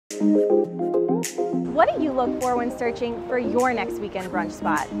What do you look for when searching for your next weekend brunch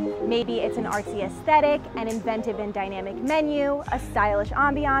spot? Maybe it's an artsy aesthetic, an inventive and dynamic menu, a stylish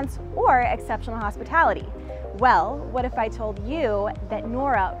ambiance, or exceptional hospitality. Well, what if I told you that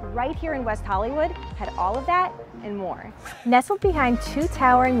Norah, right here in West Hollywood, had all of that and more? Nestled behind two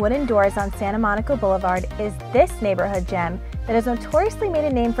towering wooden doors on Santa Monica Boulevard is this neighborhood gem that has notoriously made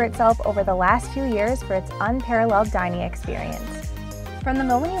a name for itself over the last few years for its unparalleled dining experience. From the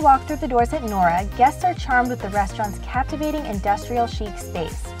moment you walk through the doors at Norah, guests are charmed with the restaurant's captivating industrial chic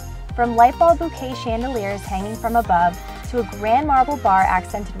space. From light bulb bouquet chandeliers hanging from above, to a grand marble bar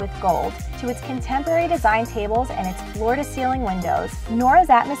accented with gold, to its contemporary design tables and its floor-to-ceiling windows, Norah's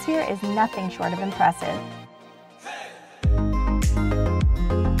atmosphere is nothing short of impressive.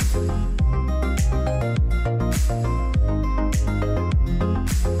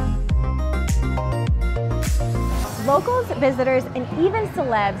 Locals, visitors, and even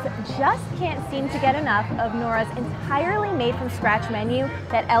celebs just can't seem to get enough of Norah's entirely made-from-scratch menu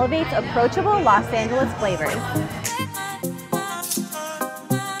that elevates approachable Los Angeles flavors.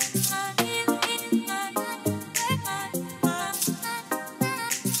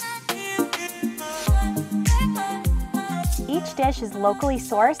 Each dish is locally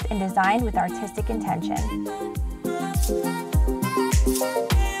sourced and designed with artistic intention.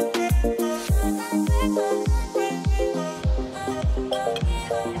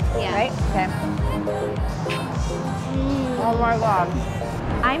 Yeah. Right? Okay. Oh my God.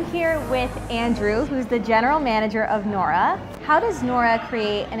 I'm here with Andrew, who's the general manager of Norah. How does Norah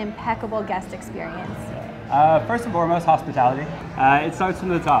create an impeccable guest experience? First and foremost, hospitality. It starts from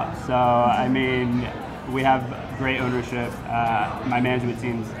the top. So, I mean, we have great ownership. My management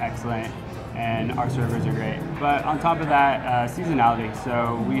team's excellent, and our servers are great. But on top of that, seasonality.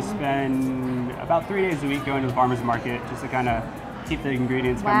 So we spend about 3 days a week going to the farmer's market just to kind of keep the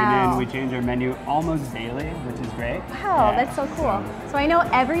ingredients coming in. We change our menu almost daily, which is great. Wow, yeah, that's so cool. So I know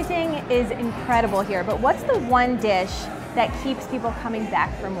everything is incredible here, but what's the one dish that keeps people coming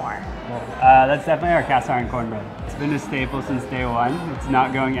back for more? Well, that's definitely our cast iron cornbread. It's been a staple since day one. It's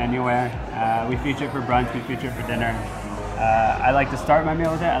not going anywhere. We feature it for brunch, we feature it for dinner. I like to start my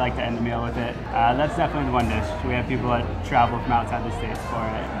meal with it, I like to end the meal with it. That's definitely the one dish. We have people that travel from outside the States for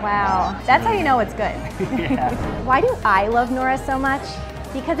it. Wow, that's how you know it's good. Yeah. Why do I love Norah so much?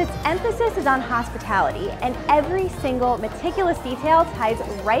 Because its emphasis is on hospitality, and every single meticulous detail ties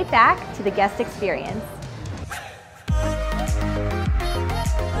right back to the guest experience.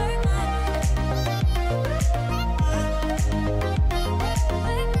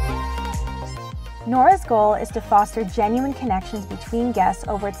 Norah's goal is to foster genuine connections between guests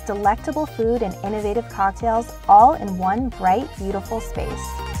over its delectable food and innovative cocktails, all in one bright, beautiful space.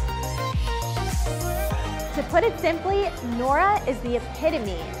 To put it simply, Norah is the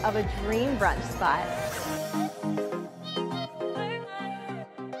epitome of a dream brunch spot.